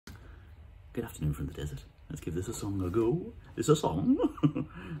Good afternoon from the desert. Let's give this a song a go. It's a song.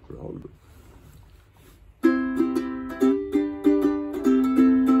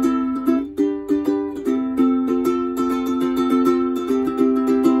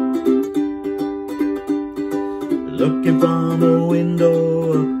 Looking from a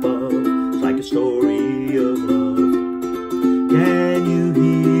window above, it's like a story of love. Can you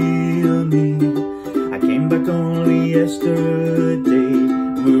hear me? I came back only yesterday,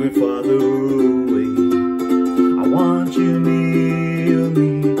 moving farther away. I want you near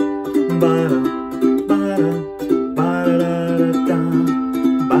me. Ba-da, ba-da, ba-da-da-da-da,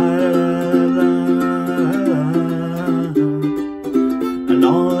 ba-da-da-da-da. And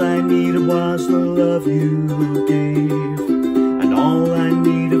all I needed was the love you gave, and all I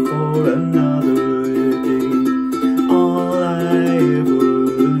needed for another day. All I ever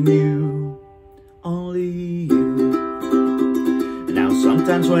knew, only you. Now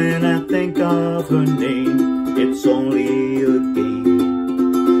sometimes when I think of her name, it's only a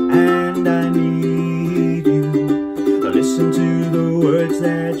game, and I need you. Listen to the words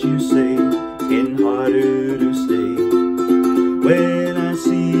that you say, it's getting harder to stay when I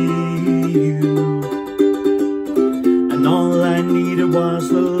see you. And all I needed was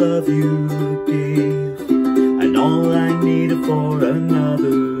the love you gave, and all I needed for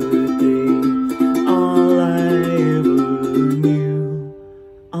another day. All I ever knew,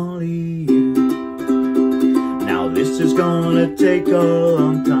 only you. Now this is gonna take a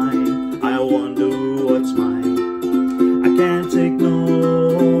long time. I wonder what's mine. I can't take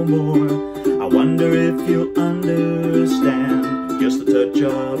no more. I wonder if you'll understand just the touch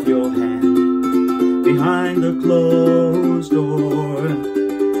of your hand behind the closed door.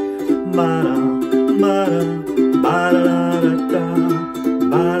 Ba-da, ba-da, ba-da-da-da-da,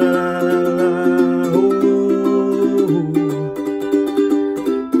 ba-da-da-da-da, oh.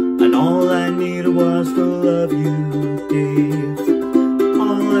 And all I needed was the love you gave.